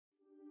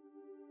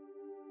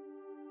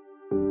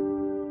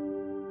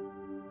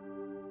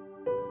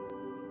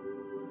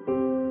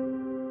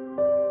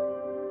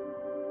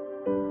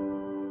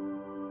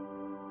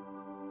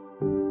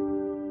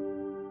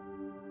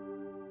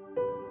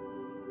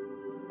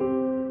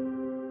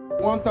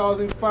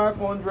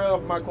1,500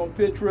 of my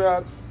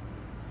compatriots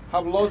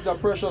have lost their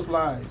precious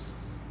lives.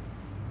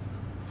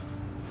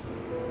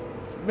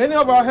 Many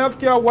of our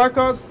healthcare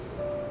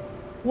workers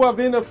who have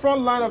been in the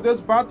front line of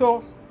this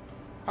battle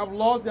have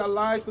lost their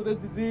lives to this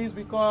disease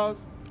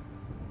because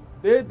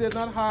they did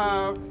not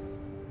have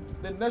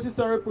the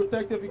necessary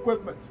protective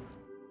equipment.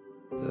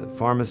 The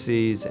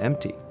pharmacies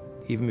empty.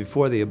 Even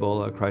before the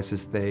Ebola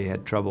crisis, they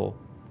had trouble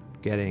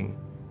getting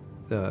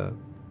the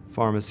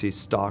pharmacies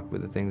stocked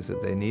with the things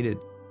that they needed.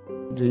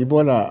 The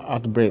Ebola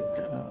outbreak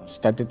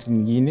started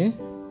in Guinea,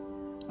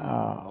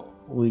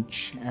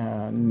 which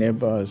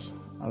neighbors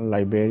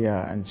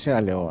Liberia and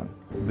Sierra Leone.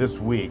 This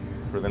week,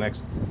 for the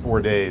next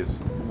 4 days,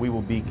 we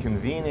will be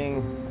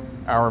convening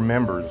our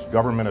members,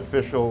 government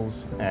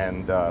officials,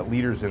 and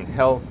leaders in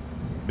health,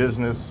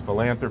 business,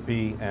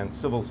 philanthropy, and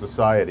civil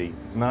society,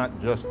 not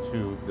just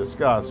to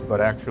discuss, but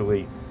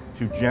actually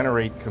to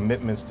generate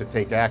commitments to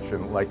take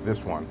action like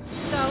this one.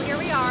 So here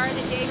we are,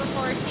 the day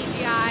before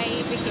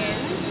CGI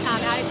begins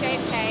out at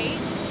JFK.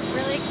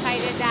 Really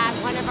excited that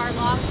one of our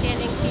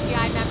long-standing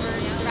CGI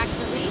members, Direct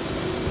Relief,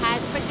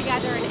 has put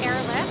together an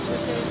airlift,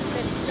 which is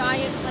this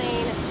giant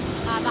plane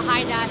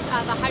behind us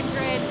of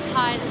 100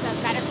 tons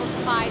of medical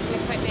supplies and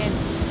equipment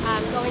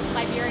going to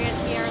Liberia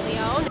and Sierra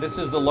Leone. This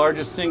is the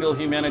largest single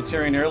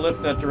humanitarian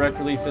airlift that Direct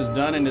Relief has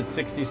done in its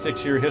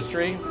 66-year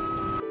history.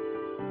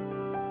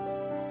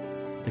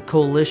 The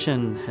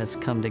coalition has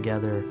come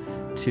together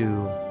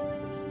to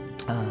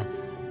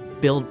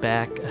build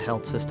back a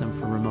health system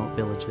for remote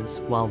villages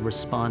while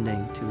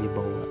responding to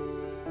Ebola.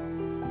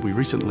 We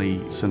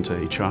recently sent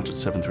a chartered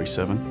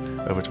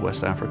 737 over to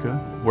West Africa,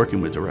 working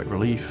with Direct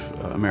Relief,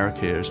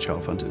 AmeriCares,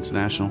 Child Fund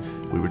International.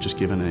 We were just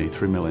given a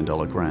 $3 million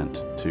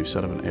grant to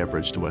set up an air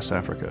bridge to West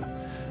Africa.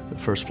 The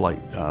first flight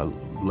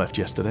left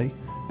yesterday,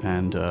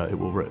 and it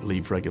will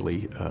leave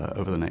regularly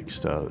over the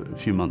next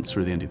few months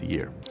through the end of the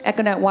year.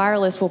 Econet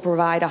Wireless will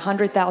provide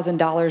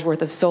 $100,000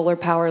 worth of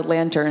solar-powered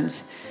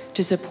lanterns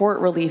to support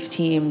relief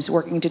teams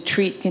working to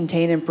treat,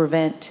 contain, and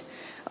prevent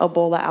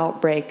Ebola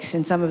outbreaks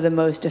in some of the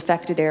most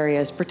affected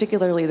areas,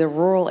 particularly the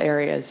rural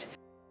areas.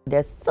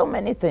 There's so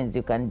many things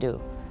you can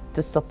do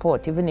to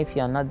support, even if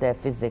you're not there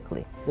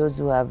physically. Those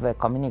who have a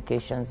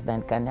communications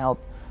band can help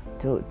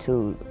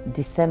to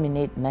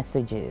disseminate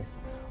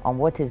messages on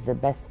what is the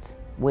best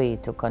way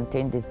to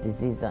contain this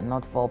disease and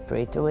not fall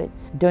prey to it.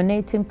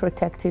 Donating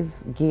protective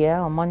gear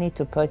or money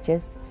to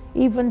purchase,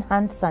 even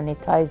hand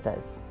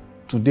sanitizers.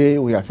 Today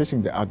we are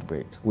facing the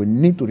outbreak. We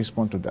need to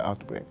respond to the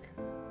outbreak.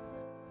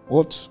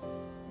 What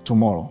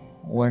tomorrow,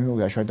 when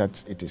we are sure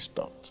that it is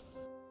stopped?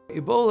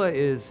 Ebola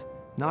is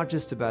not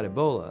just about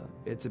Ebola,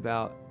 it's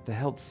about the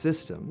health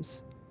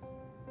systems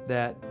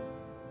that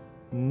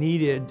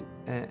needed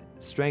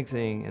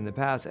strengthening in the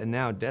past and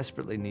now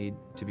desperately need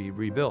to be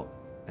rebuilt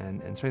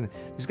and strengthened.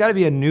 There's got to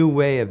be a new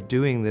way of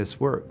doing this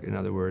work, in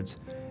other words,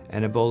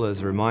 and Ebola is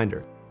a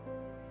reminder.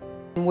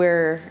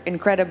 We're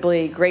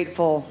incredibly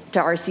grateful to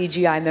our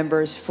CGI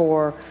members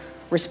for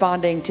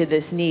responding to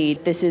this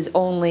need. This is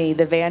only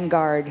the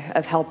vanguard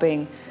of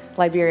helping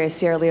Liberia,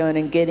 Sierra Leone,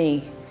 and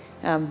Guinea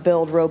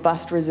build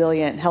robust,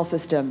 resilient health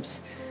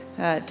systems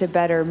to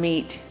better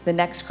meet the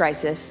next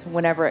crisis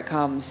whenever it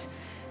comes,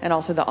 and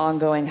also the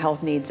ongoing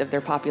health needs of their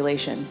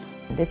population.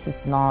 This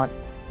is not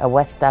a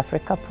West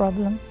Africa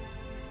problem.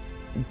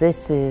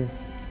 This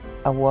is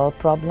a world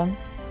problem.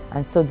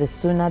 And so the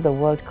sooner the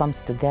world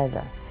comes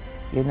together,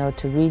 you know,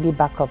 to really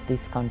back up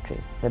these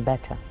countries, the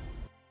better.